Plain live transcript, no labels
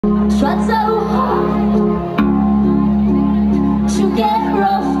tried so hard to get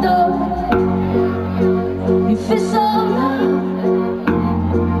roughed up. You feel so low.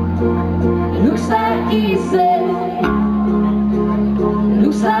 It looks like easy. It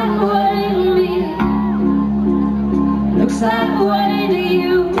looks like way to me. It looks like way to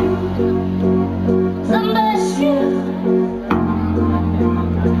you. Unless you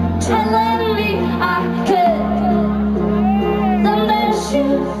telling me I could. Unless you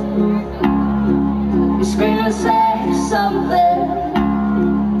scream and say something.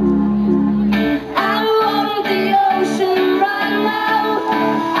 I want the ocean right now.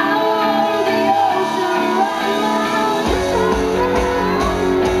 I want the ocean right now.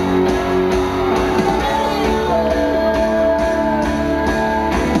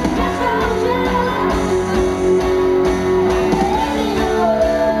 That's how jealous.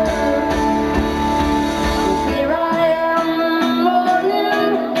 Here I am in the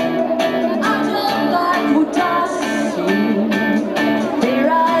morning. I don't like what I see. Here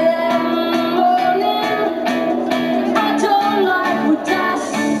I am in the morning. I don't like what I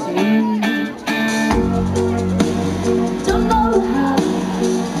see. Don't know how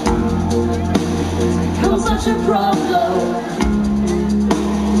it's become such a problem.